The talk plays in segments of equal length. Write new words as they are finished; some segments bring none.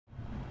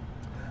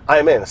I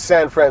am in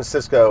San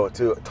Francisco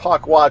to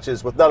talk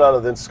watches with none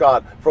other than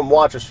Scott from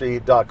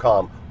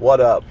Watchistry.com.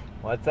 What up?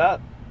 What's up?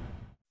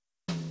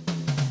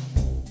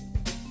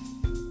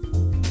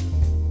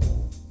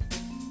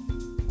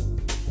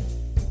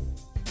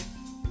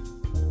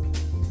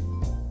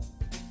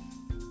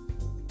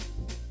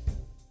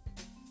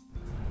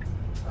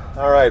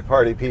 All right,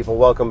 party people,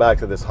 welcome back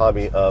to this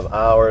hobby of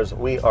ours.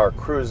 We are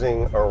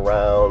cruising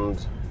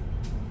around,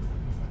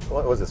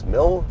 what was this,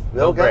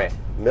 Milgray?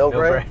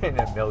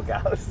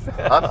 Milgauss.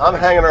 I'm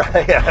hanging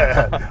around,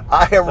 yeah.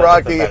 I am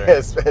Rocky,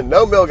 and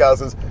no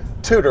Milgausses,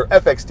 Tudor,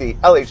 FXD,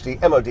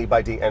 LHD, MOD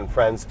by D and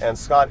Friends, and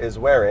Scott is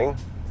wearing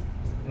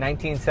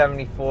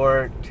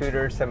 1974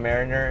 Tudor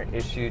Submariner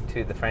issued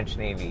to the French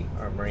Navy,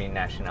 or Marine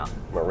Nationale.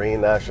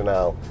 Marine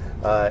Nationale.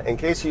 In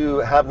case you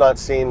have not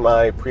seen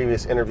my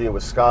previous interview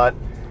with Scott,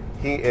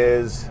 he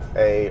is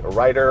a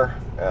writer,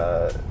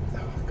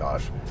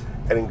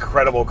 an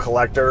incredible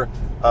collector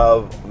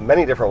of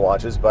many different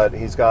watches, but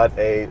he's got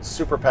a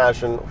super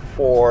passion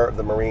for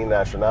the Marine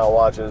Nationale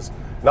watches,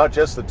 not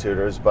just the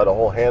Tudors, but a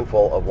whole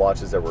handful of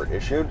watches that were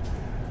issued.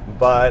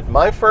 But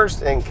my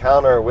first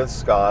encounter with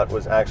Scott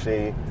was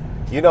actually,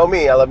 you know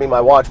me, I love me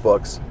my watch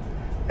books,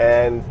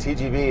 and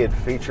TGV had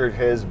featured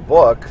his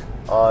book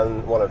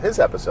on one of his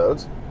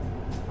episodes.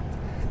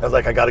 I was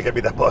like, I gotta get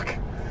me that book.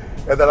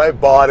 And then I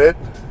bought it,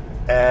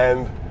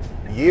 and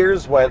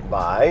years went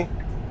by,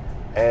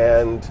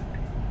 and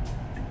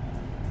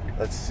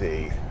let's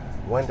see,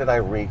 when did I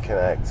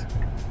reconnect?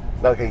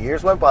 Okay,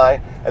 years went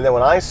by, and then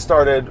when I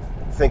started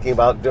thinking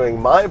about doing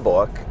my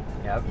book,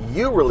 Yep.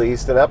 You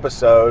released an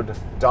episode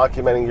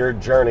documenting your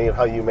journey of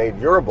how you made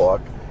your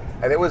book,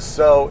 and it was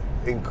so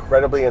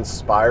incredibly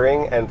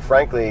inspiring and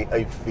frankly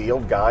a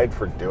field guide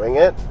for doing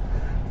it.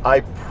 I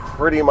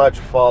pretty much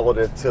followed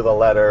it to the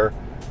letter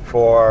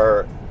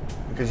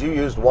because you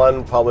used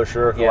one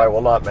publisher who I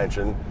will not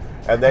mention,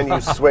 and then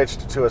you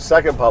switched to a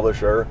second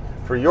publisher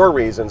for your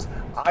reasons.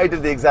 I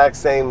did the exact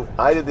same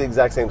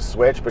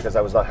switch because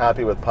I was not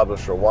happy with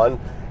publisher one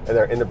and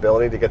their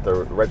inability to get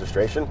the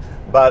registration.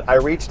 But I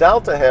reached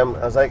out to him.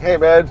 I was like, hey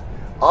man,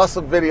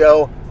 awesome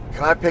video.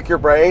 Can I pick your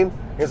brain?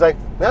 He's like,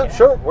 yeah,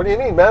 sure. What do you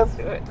need, man? Let's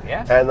do it.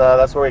 Yeah. And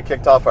that's where we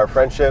kicked off our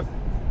friendship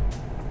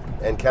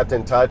and kept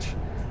in touch.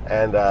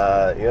 And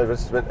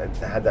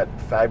had that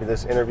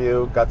fabulous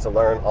interview, got to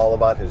learn all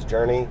about his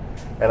journey.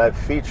 And I've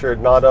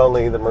featured not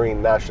only the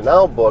Marine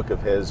Nationale book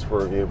of his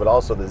for review, but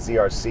also the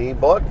ZRC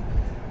book.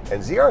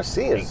 And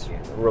ZRC is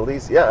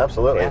released, yeah,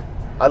 absolutely. Yeah.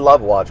 I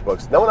love watch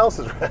books. No one else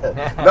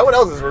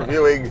is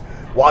reviewing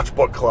Watch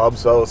Book Club,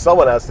 so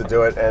someone has to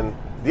do it. And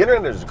the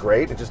internet is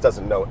great, it just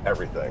doesn't know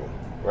everything,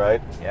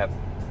 right? Yep.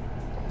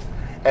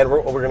 And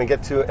what we're going to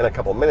get to in a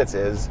couple minutes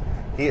is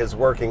he is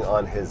working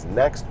on his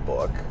next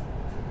book,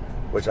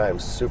 which I am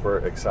super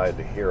excited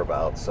to hear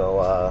about.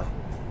 So,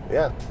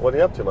 yeah, what are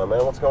you up to, my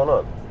man? What's going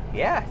on?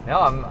 Yeah, no,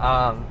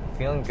 I'm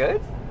feeling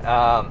good.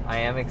 I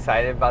am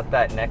excited about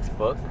that next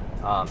book.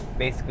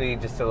 Basically,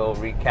 just a little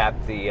recap,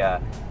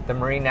 the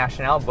Marine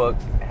Nationale book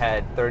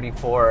had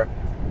 34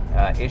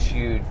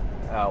 issued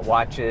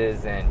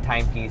watches and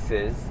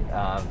timepieces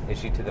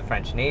issued to the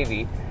French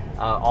Navy,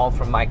 all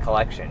from my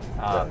collection.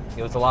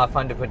 It was a lot of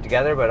fun to put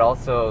together, but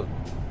also,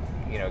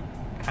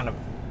 kind of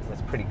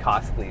was pretty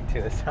costly to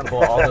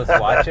assemble all those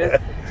watches.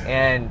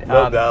 And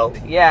no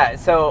doubt. Yeah,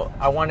 so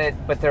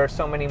but there are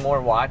so many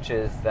more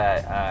watches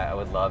that I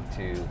would love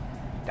to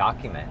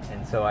document.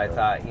 And so I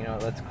thought,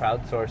 let's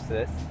crowdsource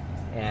this.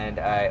 And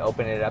I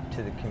opened it up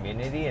to the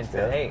community and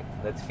said, hey,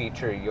 let's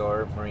feature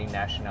your Marine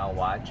Nationale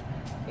watch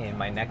in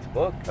my next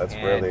book. That's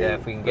and really,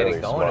 if we can get really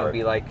it going, smart. it'll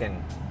be like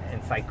an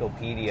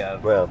encyclopedia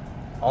of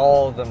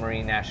all the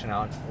Marine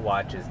Nationale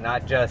watches,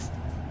 not just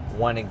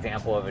one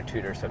example of a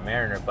Tudor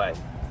Submariner, but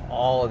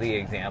all of the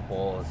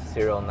examples,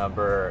 serial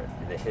number,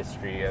 the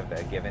history of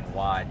a given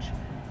watch.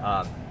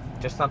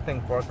 Just something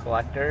for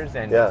collectors,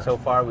 and so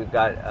far we've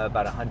got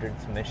about 100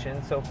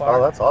 submissions so far.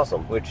 Oh, that's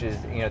awesome. Which is,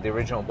 the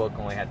original book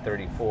only had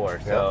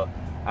 34, so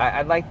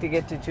I'd like to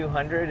get to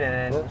 200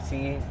 and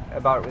see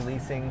about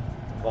releasing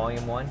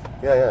volume 1.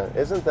 Yeah.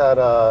 Isn't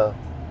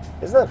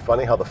that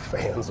funny how the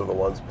fans are the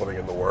ones putting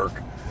in the work?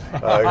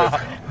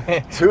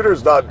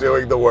 Tudor's not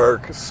doing the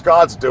work,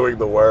 Scott's doing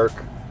the work.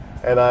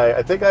 And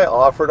I think I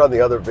offered on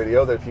the other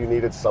video that if you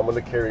needed someone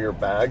to carry your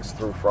bags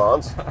through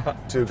France,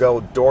 to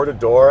go door to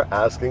door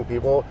asking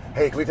people,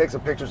 hey, can we take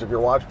some pictures of your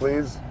watch,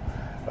 please?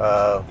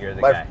 You're the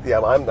guy.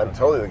 Yeah, I'm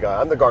totally the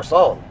guy. I'm the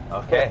garçon.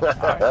 Okay. All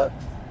right.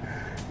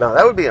 Now,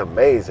 that would be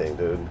amazing,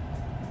 dude.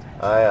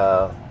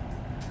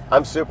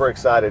 I'm super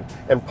excited.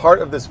 And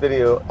part of this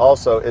video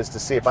also is to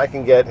see if I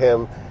can get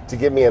him to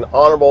give me an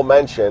honorable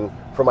mention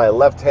for my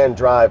left-hand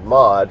drive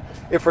mod.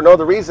 If for no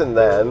other reason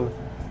than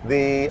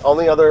the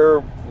only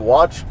other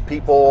watch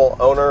people,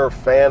 owner,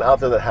 fan out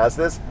there that has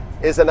this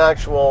is an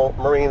actual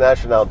Marine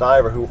Nationale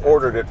diver who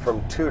ordered it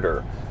from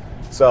Tudor.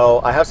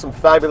 So I have some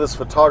fabulous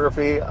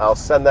photography. I'll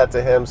send that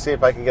to him, see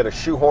if I can get a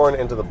shoehorn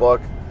into the book.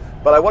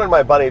 But I wanted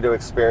my buddy to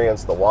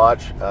experience the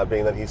watch,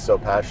 being that he's so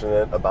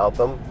passionate about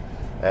them.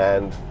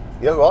 And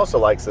You know who also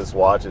likes this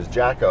watch is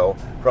Jacko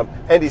from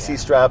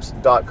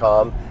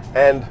ndcstraps.com.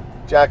 And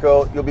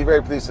Jacko, you'll be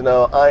very pleased to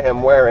know I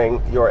am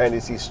wearing your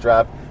NDC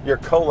strap, your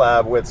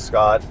collab with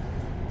Scott.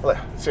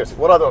 Seriously,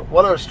 what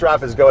other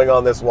strap is going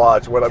on this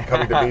watch when I'm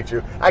coming to meet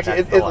you?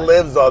 Actually, it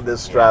lives on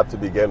this strap to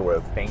begin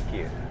with. Thank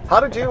you. How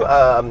did you,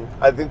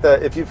 I think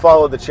that if you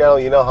followed the channel,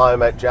 you know how I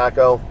met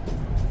Jacko.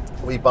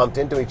 We bumped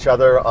into each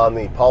other on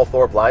the Paul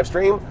Thorpe live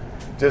stream,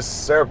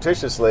 just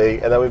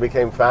surreptitiously, and then we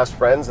became fast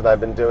friends, and I've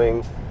been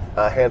doing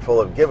a handful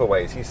of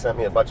giveaways. He sent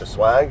me a bunch of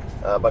swag,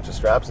 a bunch of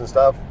straps and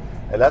stuff,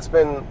 and that's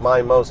been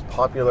my most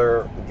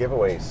popular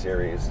giveaway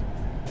series.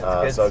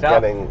 So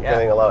getting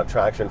a lot of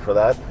traction for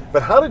that.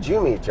 But how did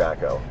you meet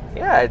Jacko?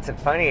 Yeah, it's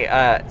funny.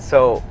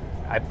 So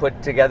I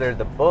put together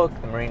the book,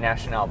 the Marine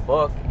Nationale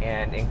book,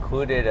 and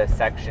included a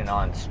section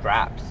on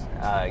straps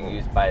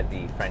used by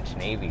the French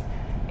Navy.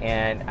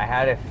 And I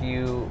had a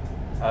few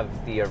of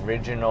the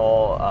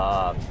original,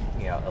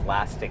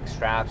 elastic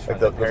straps from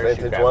the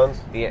parachute vintage ones,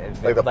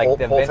 like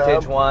the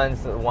vintage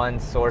ones, the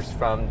ones sourced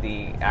from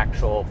the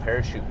actual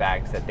parachute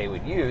bags that they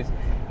would use,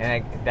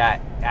 and that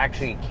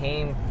actually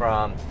came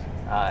from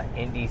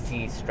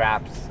NDC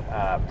Straps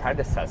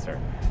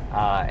predecessor,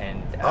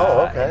 and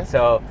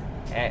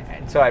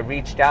so I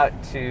reached out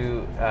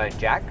to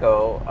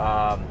Jacko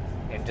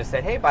and just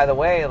said, hey, by the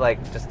way,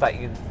 like, just thought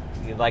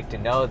you'd like to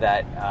know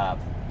that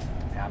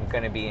I'm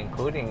going to be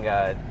including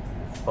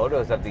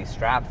photos of these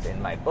straps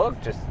in my book.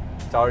 Just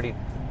it's already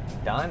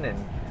done and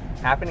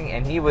happening.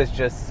 And he was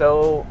just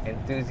so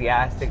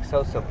enthusiastic,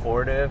 so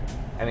supportive.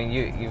 I mean,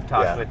 you've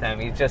talked with him.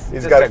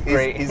 He's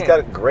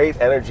got great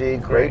energy,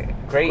 great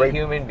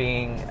human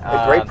being,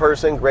 a great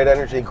person, great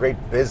energy, great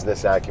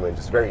business acumen.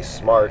 Just very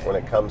smart when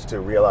it comes to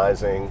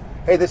realizing,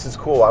 hey, this is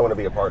cool. I want to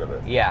be a part of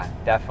it. Yeah,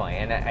 definitely.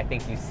 And I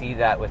think you see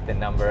that with the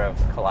number of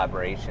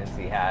collaborations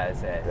he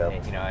has.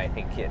 And, you know, I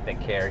think the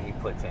care he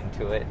puts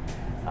into it.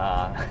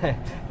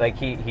 Like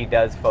he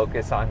does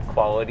focus on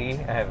quality.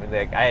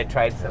 I had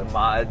tried some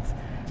mods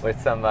with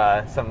some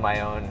of my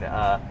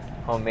own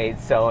homemade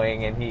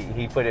sewing, and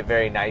he put it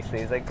very nicely.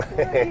 He's like,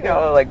 you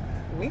know, like,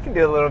 we can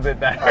do a little bit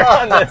better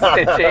on the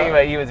stitching,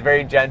 but he was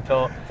very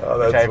gentle,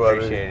 which I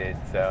appreciated.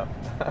 So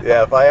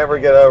yeah, if I ever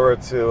get over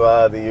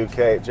to the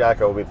UK,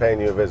 Jacko will be paying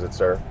you a visit,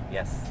 sir.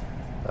 Yes.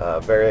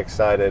 Very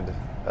excited.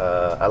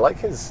 I like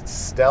his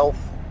stealth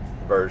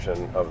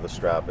version of the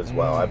strap as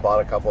well. I bought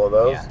a couple of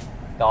those. Yeah.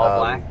 The all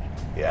black.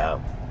 Yeah.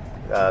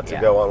 To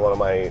go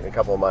on a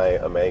couple of my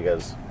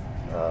Omegas.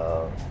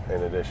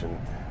 In addition,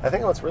 I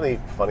think what's really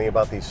funny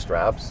about these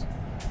straps,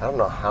 I don't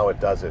know how it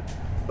does it,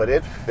 but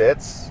it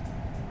fits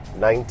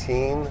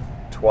 19,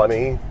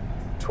 20,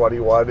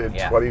 21, and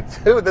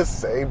 22 the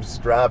same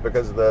strap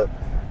because of the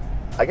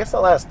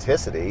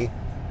elasticity,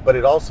 but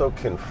it also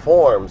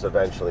conforms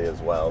eventually as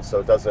well. So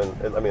it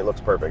doesn't, I mean, it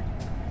looks perfect.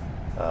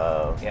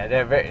 Yeah,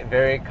 they're very,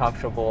 very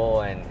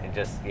comfortable and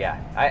just,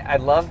 I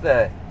love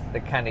the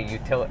kind of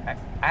utility. I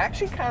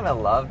actually kind of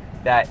love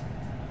that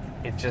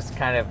it's just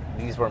kind of,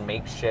 these were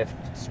makeshift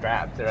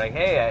straps. They're like,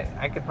 hey,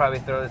 I could probably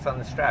throw this on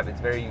the strap. It's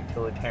very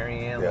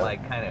utilitarian,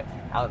 like kind of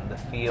out in the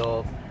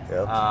field.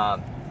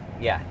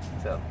 Yeah,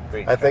 so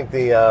great. I think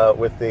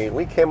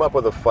we came up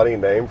with a funny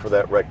name for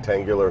that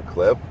rectangular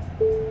clip.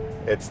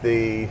 It's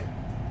the,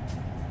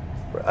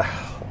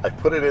 I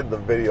put it in the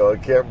video, I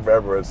can't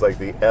remember. It's like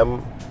the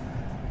M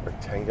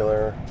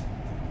rectangular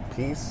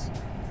piece.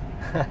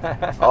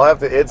 I'll have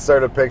to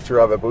insert a picture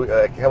of it, but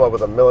I came up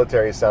with a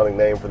military sounding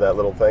name for that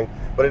little thing.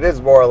 But it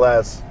is more or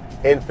less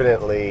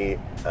infinitely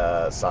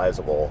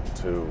sizable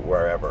to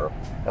wherever.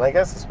 And I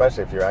guess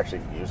especially if you're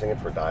actually using it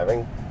for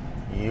diving,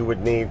 you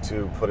would need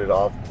to put it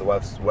off the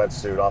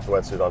wetsuit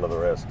onto the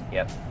wrist.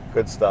 Yep.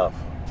 Good stuff.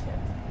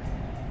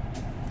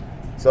 Yep.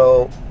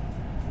 So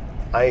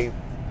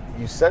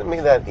you sent me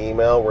that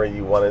email where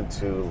you wanted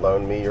to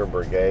loan me your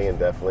Breguet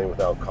indefinitely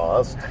without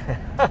cost.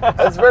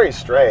 That's very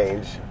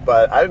strange,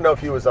 but I didn't know if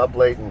he was up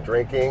late and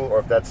drinking or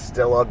if that's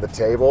still on the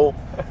table.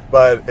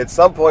 But at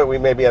some point we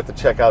maybe have to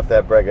check out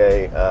that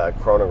Breguet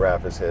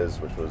chronograph is his,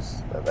 which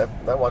was,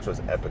 that watch was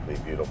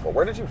epically beautiful.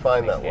 Where did you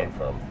find that one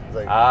from?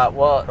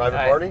 Well,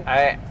 private party?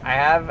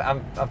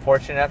 I'm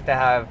fortunate enough to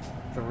have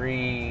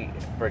 3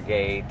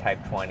 Breguet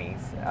Type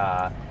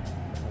 20s.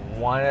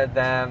 One of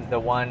them, the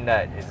one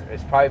that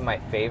is probably my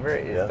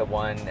favorite, is the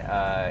one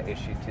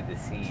issued to the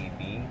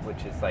CEB,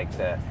 which is like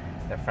the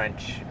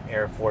French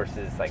Air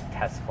Force's like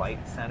test flight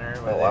center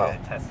where they're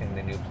testing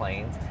the new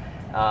planes.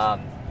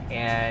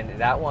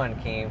 And that one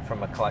came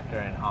from a collector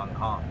in Hong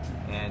Kong,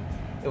 and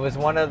it was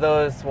one of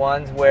those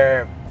ones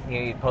where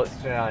you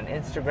posted it on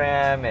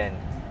Instagram,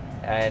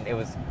 and it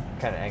was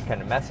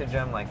kind of message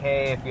them like,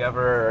 hey, if you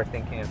ever are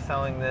thinking of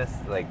selling this,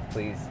 like,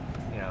 please,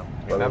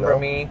 remember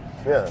me.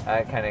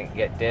 I kind of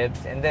get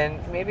dibs. And then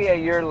maybe a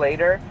year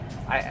later,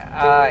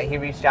 he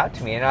reached out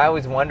to me, and I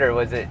always wonder,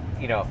 was it,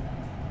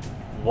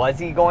 was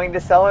he going to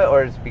sell it,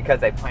 or is it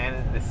because I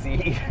planted the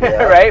seed,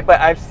 right?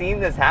 But I've seen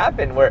this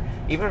happen where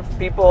even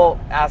people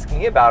ask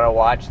me about a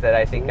watch that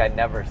I think I'd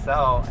never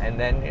sell, and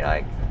then you're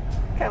like,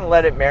 kind of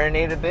let it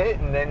marinate a bit,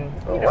 and then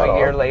a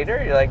year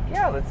later, you're like,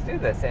 yeah, let's do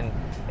this. And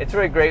it's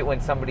really great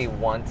when somebody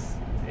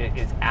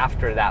is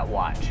after that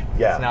watch.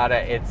 Yeah.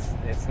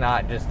 It's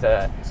not just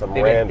a Some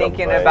they've been random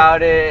thinking thing.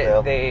 about it.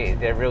 Yeah.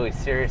 They're really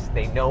serious.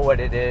 They know what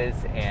it is,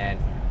 and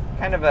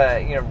kind of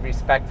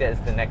respect it as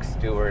the next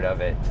steward of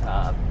it.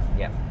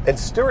 Yeah. And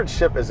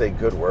stewardship is a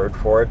good word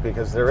for it,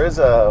 because there is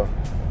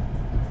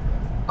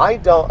I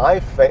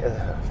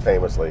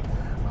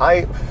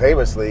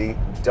famously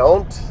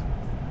don't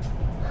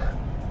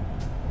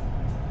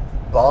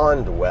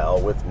bond well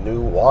with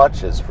new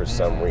watches for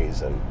some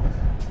reason.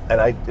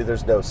 And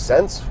there's no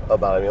sense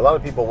about it. I mean, a lot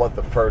of people want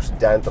the first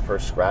dent, the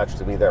first scratch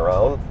to be their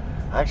own.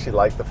 I actually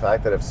like the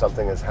fact that if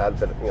something has had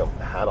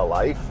a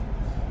life,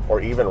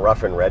 or even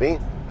rough and ready,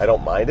 I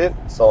don't mind it,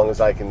 so long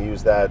as I can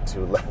use that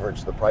to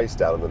leverage the price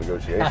down in the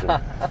negotiation.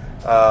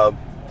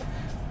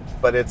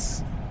 But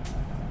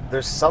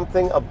there's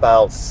something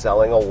about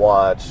selling a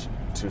watch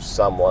to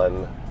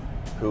someone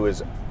who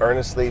has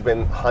earnestly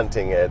been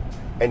hunting it,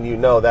 and you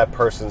know that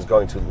person's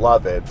going to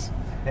love it.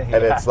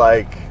 And it's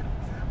like,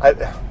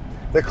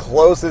 the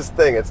closest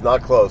thing, it's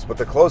not close, but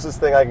the closest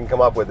thing I can come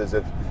up with is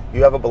if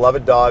you have a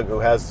beloved dog who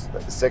has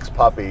 6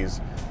 puppies,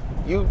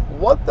 you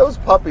want those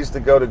puppies to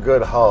go to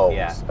good homes.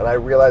 Yeah. And I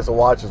realize a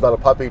watch is not a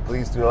puppy.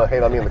 Please do not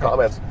hate on me in the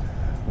comments.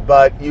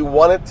 But you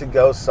want it to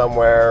go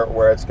somewhere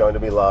where it's going to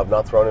be loved,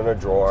 not thrown in a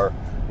drawer,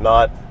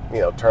 not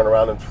turn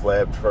around and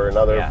flipped for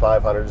another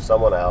 500 to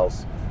someone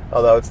else.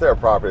 Although it's their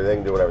property, they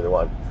can do whatever they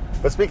want.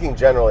 But speaking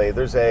generally,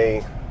 there's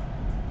a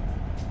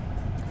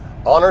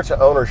honor to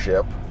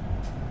ownership,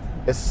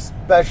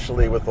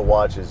 especially with the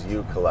watches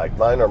you collect.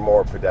 Mine are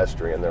more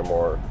pedestrian; they're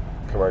more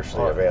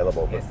commercially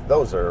available. But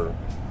those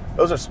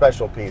are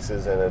special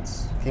pieces, and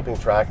it's keeping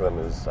track of them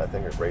is, I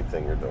think, a great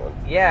thing you're doing.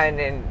 Yeah,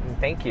 and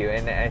thank you.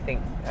 And I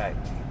think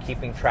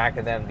keeping track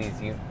of them, these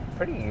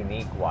pretty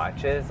unique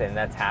watches, and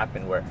that's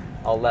happened where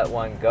I'll let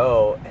one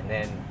go, and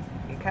then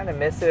you kind of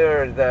miss it,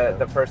 or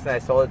the person I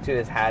sold it to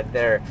has had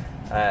their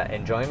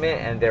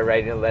enjoyment, and they're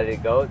ready to let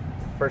it go.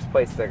 First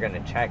place they're going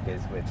to check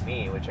is with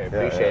me, which I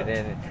appreciate.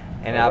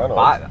 And I've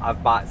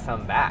bought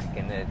some back,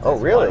 and it's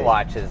really? one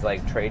watch is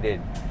like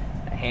traded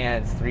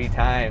hands 3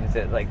 times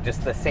at like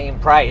just the same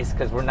price,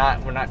 because we're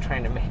not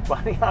trying to make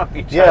money off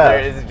each other.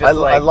 It's just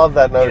I love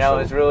that notion. It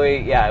was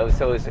really it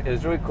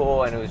was really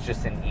cool, and it was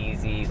just an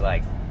easy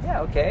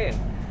okay,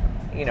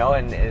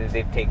 and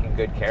they've taken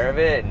good care of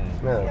it,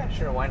 and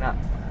sure, why not?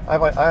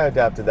 I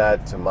adapted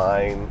that to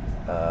mine,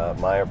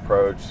 my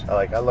approach.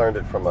 I learned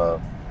it from a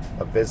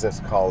business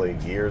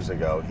colleague years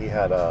ago. He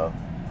had an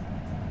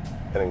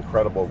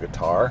incredible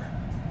guitar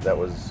that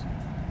was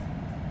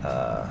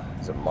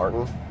it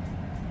Martin?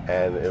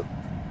 And it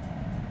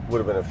would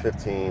have been a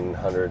 $1,500,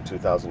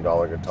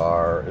 $2,000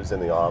 guitar. It was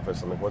in the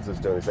office. I'm like, what's this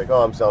doing? He's like,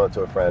 oh, I'm selling it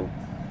to a friend.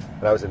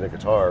 And I was into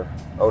guitar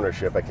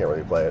ownership. I can't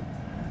really play it.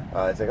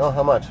 He's like, oh,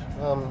 how much? He's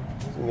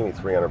going to give me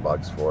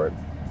 $300 for it.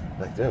 I'm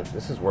like, dude,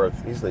 this is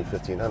worth easily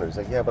 $1,500. He's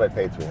like, yeah, but I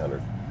paid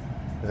 $300.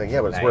 He's like,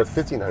 yeah, but it's worth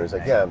 $1,500. He's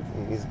like, yeah.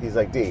 He's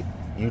like, D,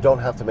 you don't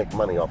have to make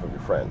money off of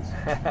your friends.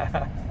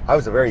 I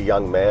was a very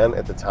young man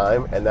at the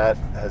time, and that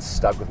has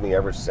stuck with me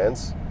ever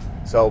since.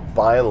 So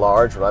by and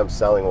large, when I'm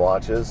selling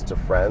watches to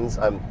friends,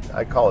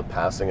 I call it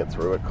passing it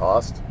through at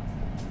cost.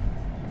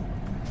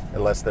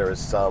 Unless there is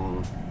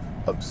some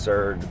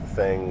absurd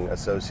thing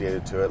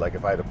associated to it, like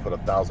if I had to put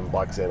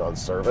 $1,000 in on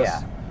service,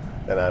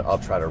 then I'll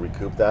try to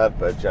recoup that.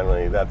 But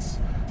generally, that's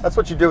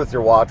what you do with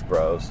your watch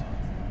bros.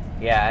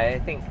 Yeah, I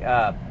think,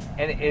 and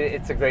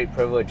it's a great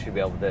privilege to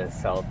be able to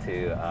sell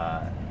to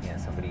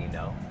somebody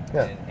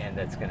and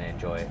that's going to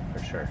enjoy it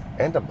for sure.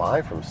 And to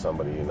buy from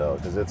somebody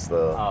because it's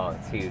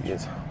it's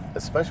huge.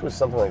 Especially with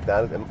something like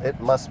that, it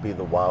must be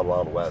the wild,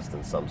 wild west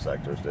in some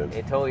sectors, dude.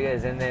 It totally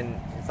is. And then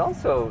it's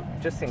also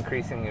just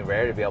increasingly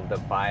rare to be able to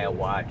buy a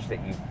watch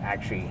that you've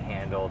actually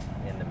handled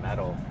in the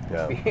metal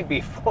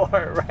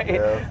before, right?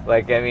 Yeah.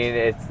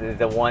 It's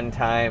the one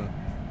time,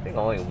 I think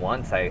only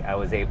once I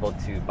was able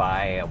to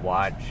buy a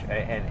watch,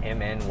 an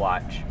MN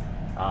watch,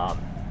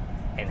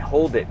 and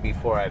hold it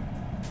before I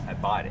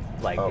bought it.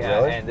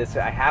 Really? And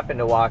I happened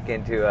to walk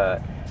into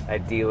a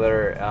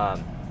dealer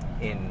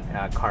in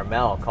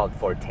Carmel called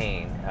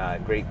Fortain.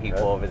 Great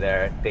people over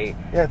there.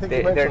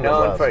 They're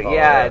known for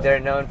they're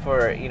known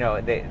for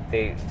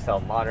they sell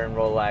modern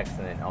Rolex,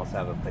 and then also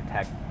have a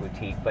Patek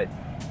boutique, but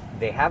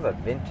they have a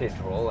vintage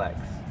Rolex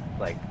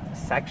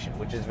section,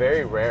 which is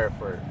very rare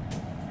for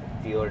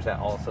dealers that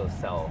also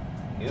sell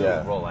new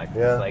Rolexes.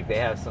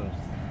 Yeah.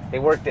 They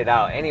worked it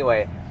out.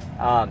 Anyway,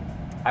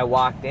 I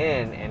walked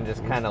in and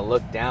just kind of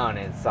looked down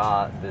and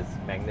saw this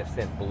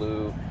magnificent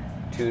blue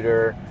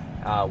Tudor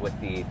with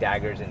the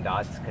daggers and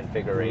dots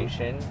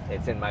configuration.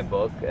 It's in my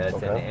book.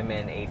 It's an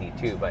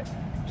MN82, but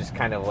just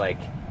kind of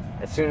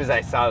as soon as I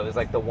saw it, it was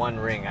like the one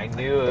ring. I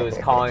knew it was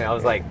calling. I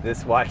was like,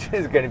 this watch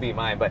is going to be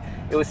mine. But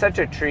it was such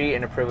a treat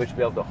and a privilege to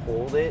be able to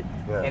hold it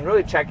and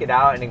really check it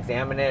out and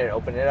examine it,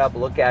 open it up,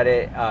 look at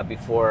it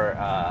before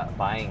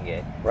buying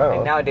it. Right.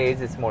 And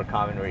nowadays, it's more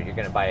common where you're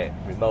going to buy it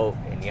remote,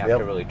 and you have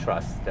to really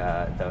trust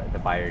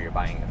the buyer you're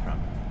buying it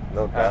from.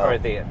 No doubt. Or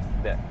the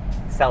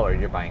seller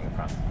you're buying it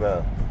from.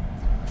 Yeah.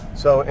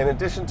 So in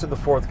addition to the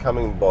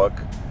forthcoming book,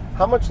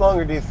 how much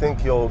longer do you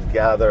think you'll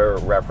gather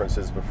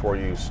references before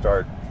you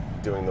start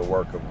doing the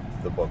work of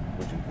the book?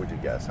 Would you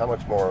guess? How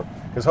much more?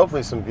 Because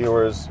hopefully some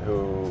viewers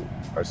who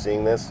are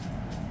seeing this,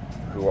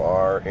 who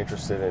are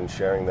interested in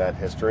sharing that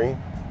history,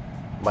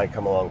 might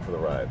come along for the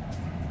ride.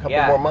 A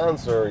couple more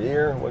months or a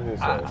year? What do you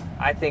say?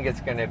 I think it's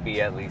going to be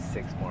at least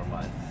 6 more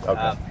months.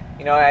 Okay.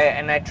 You know,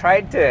 I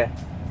tried to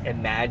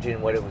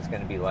imagine what it was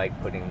going to be like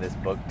putting this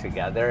book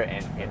together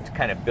and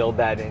kind of build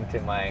that into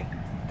my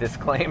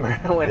disclaimer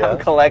when I'm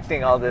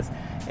collecting all this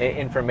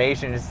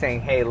information, just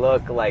saying, hey,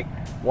 look, like,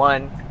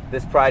 one,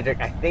 this project,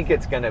 I think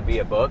it's going to be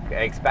a book.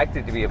 I expect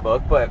it to be a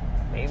book, but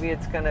maybe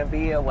it's going to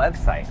be a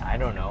website. I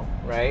don't know,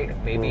 right?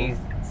 Maybe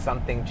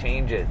something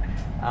changes.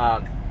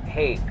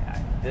 Hey,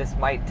 this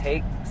might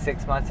take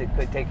 6 months. It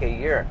could take a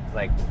year.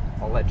 Like,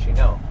 I'll let you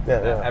know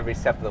every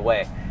step of the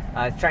way.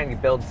 Trying to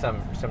build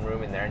some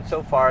room in there. And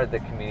so far, the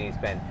community's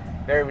been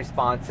very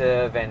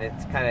responsive, and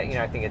it's kind of, you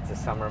know, I think it's the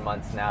summer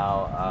months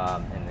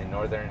now in the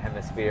northern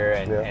hemisphere,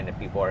 and the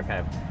people are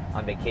kind of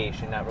on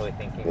vacation, not really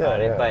thinking about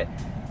it. But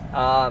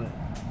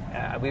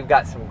we've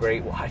got some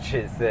great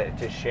watches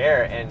to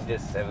share, and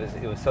just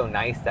it was so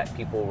nice that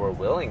people were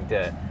willing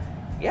to,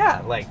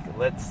 like,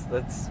 let's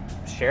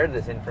share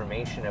this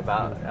information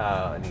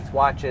about these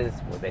watches,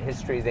 with the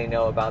history they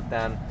know about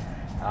them.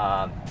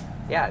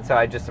 So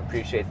I just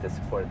appreciate the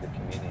support of the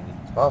community.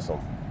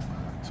 Awesome.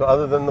 So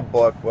other than the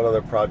book, what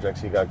other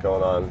projects you got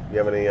going on? Do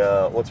you have any,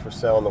 what's for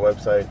sale on the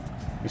website?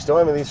 You still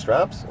have any of these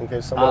straps, in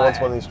case someone wants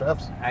one of these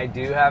straps? I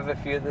do have a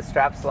few of the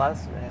straps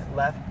left,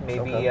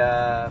 maybe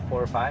 4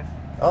 or 5.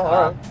 Oh,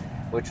 all right.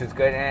 Which was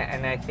good,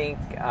 and I think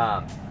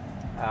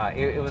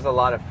it was a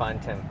lot of fun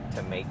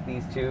to make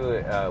these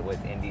two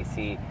with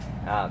NDC.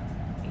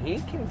 He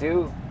can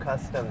do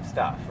custom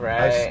stuff,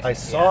 right? I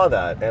saw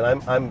that, and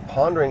I'm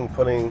pondering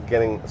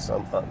getting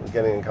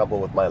a couple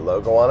with my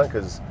logo on it,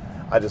 because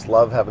I just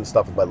love having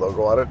stuff with my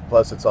logo on it.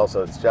 Plus,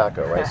 it's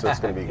Jacko, right? So it's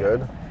going to be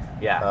good.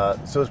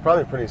 So it's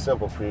probably pretty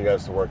simple for you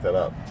guys to work that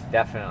out.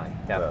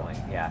 Definitely,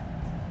 yeah.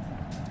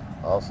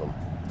 Awesome.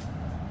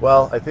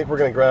 Well, I think we're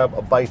going to grab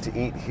a bite to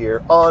eat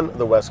here on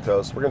the West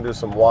Coast. We're going to do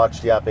some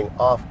watch yapping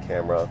off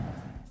camera.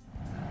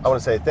 I want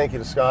to say thank you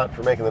to Scott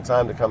for making the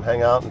time to come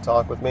hang out and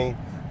talk with me.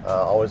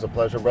 Always a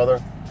pleasure,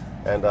 brother.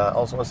 And I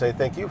also want to say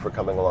thank you for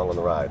coming along on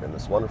the ride in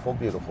this wonderful,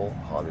 beautiful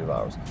hobby of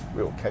ours.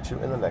 We will catch you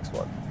in the next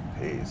one.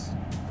 Peace.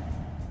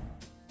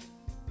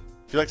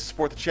 If you'd like to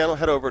support the channel,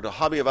 head over to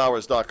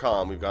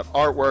hobbyofhours.com. We've got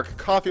artwork,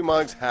 coffee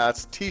mugs,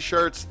 hats,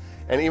 t-shirts,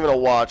 and even a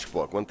watch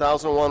book.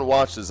 1001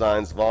 Watch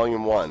Designs,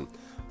 Volume 1.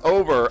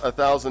 Over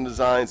 1,000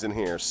 designs in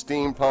here.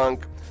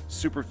 Steampunk,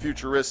 super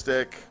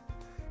futuristic,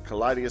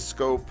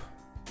 kaleidoscope,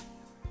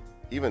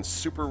 even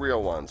super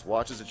real ones.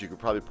 Watches that you could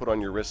probably put on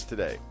your wrist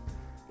today.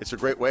 It's a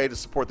great way to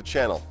support the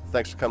channel.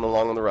 Thanks for coming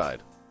along on the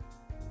ride.